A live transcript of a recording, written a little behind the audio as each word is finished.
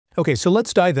Okay, so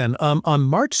let's dive in. On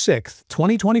March 6th,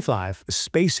 2025,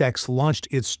 SpaceX launched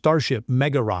its Starship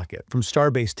mega rocket from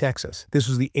Starbase, Texas. This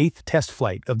was the 8th test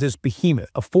flight of this behemoth,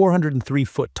 a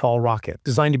 403-foot tall rocket,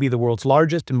 designed to be the world's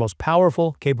largest and most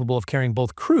powerful, capable of carrying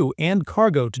both crew and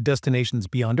cargo to destinations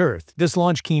beyond Earth. This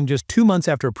launch came just 2 months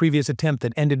after a previous attempt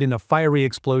that ended in a fiery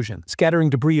explosion, scattering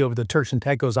debris over the Turks and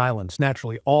Caicos Islands.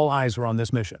 Naturally, all eyes were on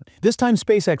this mission. This time,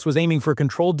 SpaceX was aiming for a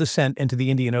controlled descent into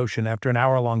the Indian Ocean after an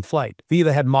hour-long flight.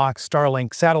 Viva had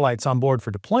Starlink satellites on board for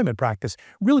deployment practice,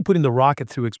 really putting the rocket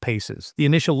through its paces. The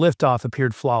initial liftoff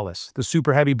appeared flawless. The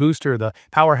Super Heavy booster, the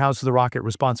powerhouse of the rocket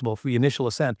responsible for the initial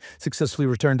ascent, successfully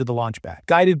returned to the launch pad.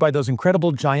 Guided by those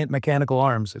incredible giant mechanical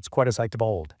arms, it's quite a sight to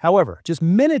behold. However, just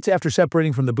minutes after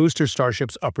separating from the booster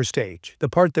Starship's upper stage, the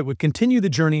part that would continue the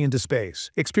journey into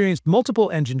space experienced multiple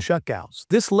engine shutdowns.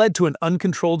 This led to an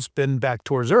uncontrolled spin back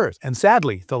towards Earth, and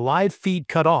sadly, the live feed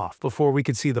cut off before we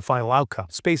could see the final outcome.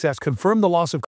 SpaceX confirmed the loss